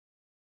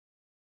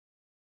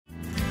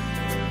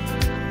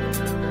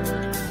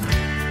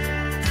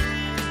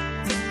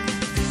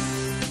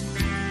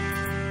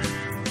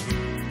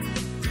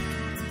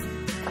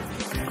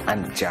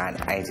I'm John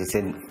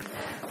Isaacson.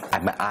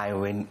 I'm an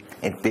Iowan,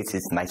 and this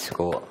is my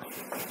school.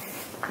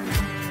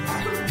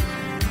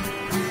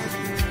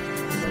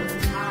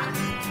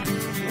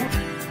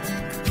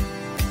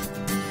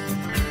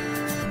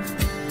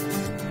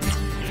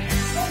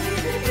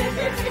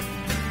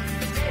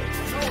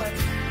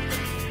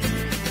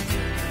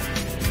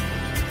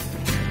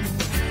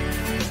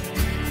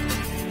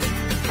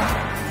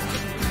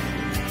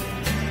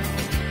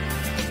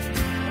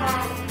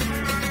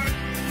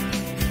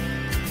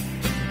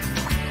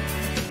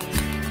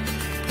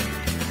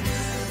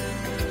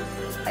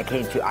 I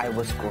came to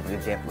Iowa School for the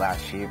Deaf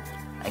last year.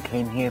 I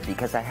came here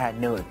because I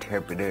had no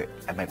interpreter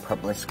at my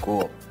public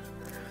school.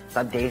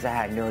 Some days I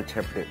had no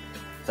interpreter.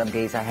 Some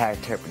days I had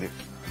interpreters.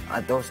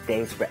 On those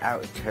days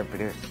without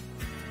interpreters,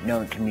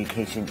 no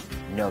communication,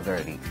 no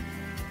learning.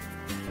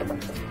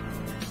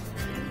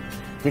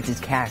 This is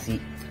Cassie.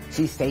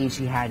 She stated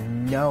she had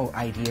no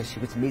idea she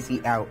was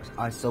missing out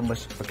on so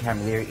much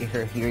vocabulary in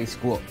her hearing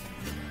school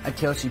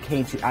until she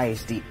came to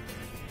ISD.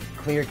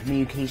 Clear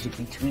communication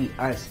between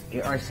us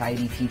and our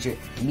sighted teacher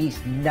means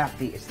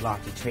nothing is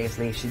lost in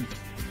translation,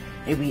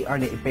 and we are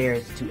not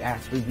embarrassed to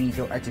ask when we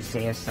don't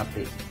understand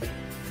something.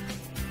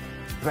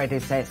 Brandon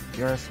says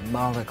there are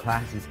smaller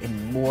classes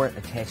and more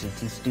attention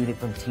to student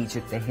from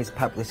teacher than his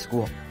public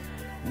school.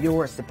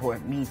 Your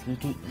support means he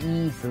can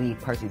easily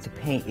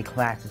participate in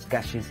class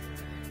discussions.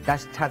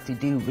 That's tough to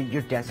do when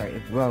your desks are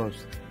in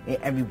rows and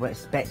everyone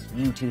expects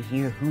you to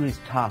hear who is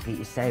talking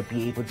instead of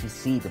being able to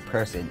see the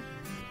person.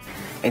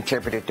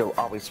 Interpreters don't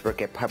always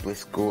work at public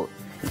school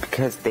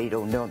because they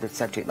don't know the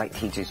subject like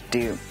teachers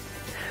do.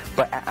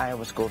 But at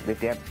Iowa School for the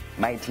Deaf,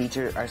 my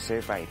teachers are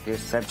certified in their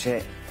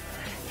subject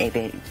and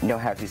they know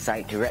how to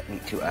cite directly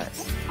to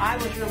us. I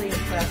was really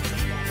impressed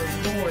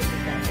with the doors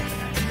that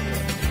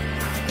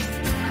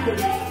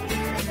opened.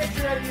 A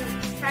picture of you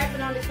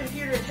typing on the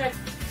computer and check.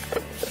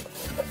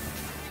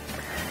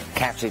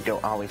 Captions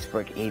don't always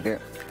work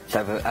either.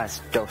 Some of us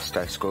don't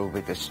start school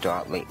with a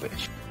strong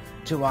language.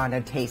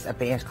 Joanna takes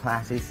advanced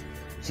classes.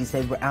 She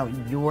said without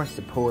your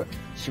support,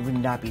 she would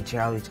not be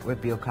challenged or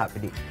feel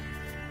confident.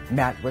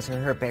 Math was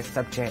her best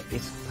subject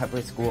in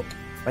public school,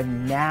 but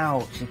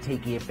now she's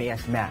taking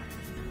advanced math.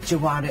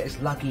 Joanna is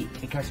lucky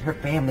because her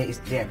family is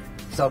deaf,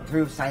 so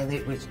through sign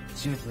language,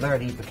 she was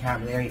learning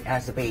vocabulary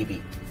as a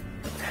baby.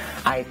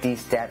 ISD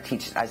staff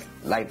teaches us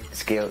life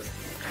skills.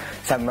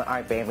 Some of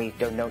our families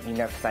don't know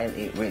enough sign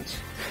language,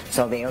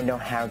 so they don't know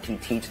how to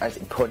teach us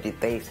important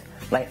things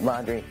like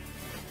laundry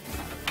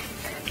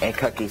and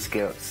cooking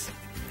skills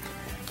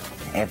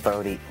and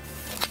voting.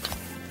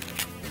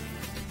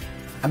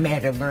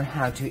 Amanda learned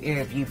how to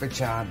interview for a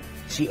job.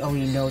 She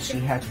only knows she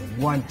has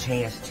one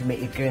chance to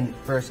make a good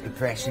first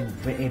impression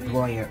with an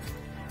employer.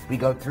 We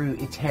go through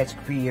intense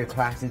career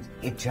classes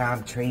and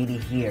job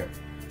training here.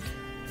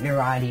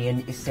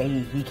 Naradian is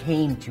saying he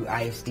came to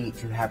ISD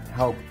to have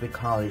help with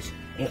college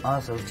and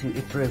also to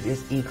improve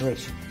his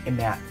English and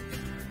math.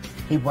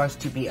 He wants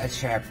to be a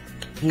chef.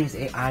 He is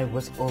in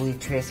Iowa's only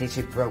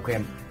transition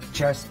program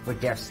just for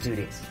deaf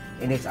students,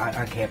 and it's on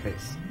our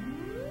campus.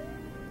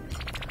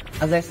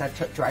 Alyssa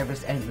took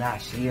driver's ed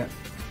last year.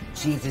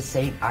 She's the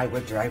same Iowa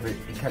driver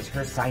because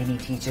her sighting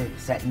teacher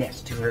sat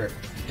next to her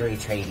during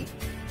training.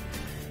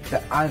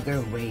 The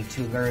other way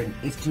to learn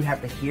is to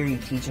have the hearing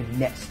teacher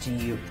next to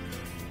you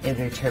and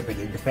the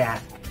interpreter in the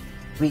back.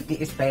 We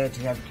think it's better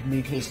to have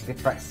communication in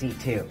the front seat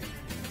too.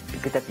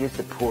 Because of your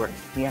support,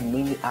 we have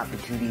many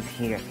opportunities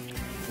here.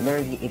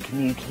 Learning and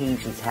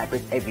communications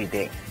happens every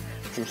day,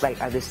 just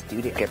like other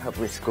students at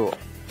public school.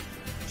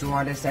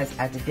 Joanna says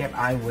as the deaf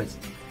Iowans,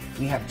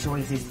 we have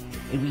choices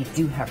and we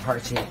do have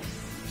hardships.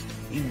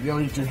 You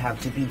really do have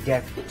to be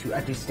deaf to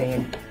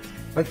understand,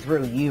 but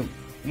through you,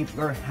 we've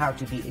learned how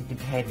to be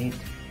independent.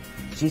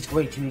 She's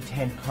going to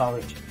attend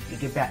college and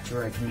get back to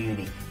her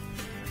community.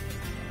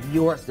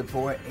 Your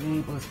support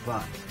enables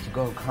Fox to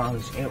go to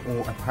college and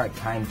own a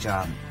part-time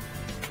job.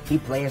 He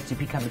plans to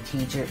become a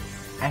teacher.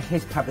 At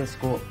his public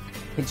school,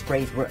 his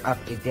grades were up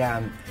and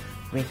down.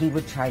 When he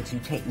would try to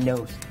take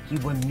notes, he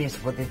would miss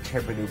what the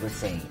interpreter was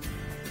saying.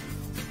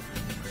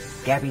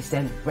 Gabby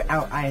said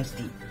without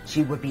ISD,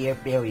 she would be a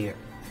failure.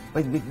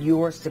 But with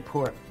your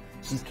support,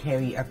 she's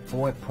carrying a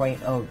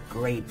 4.0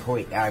 grade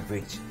point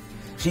average.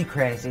 She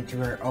credits it to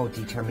her own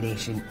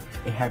determination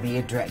in having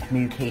a direct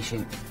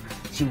communication.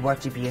 She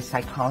wants to be a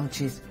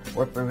psychologist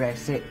or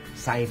forensic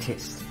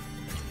scientist.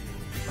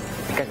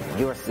 Because of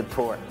your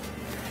support,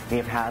 we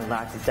have had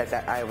lots of success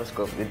at Iowa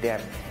School for the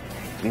Deaf.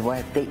 We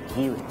want to thank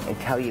you and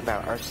tell you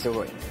about our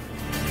story.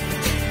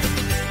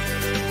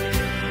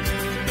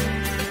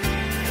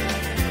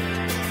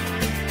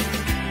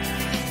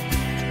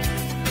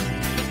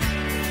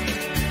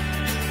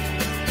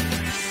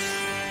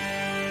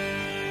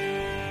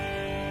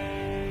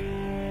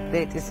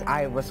 This is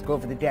Iowa School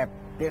for the Deaf.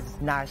 This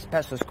is not a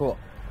special school.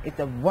 It's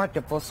a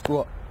wonderful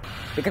school.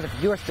 Because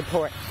of your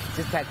support,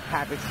 success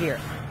happens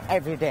here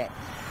every day.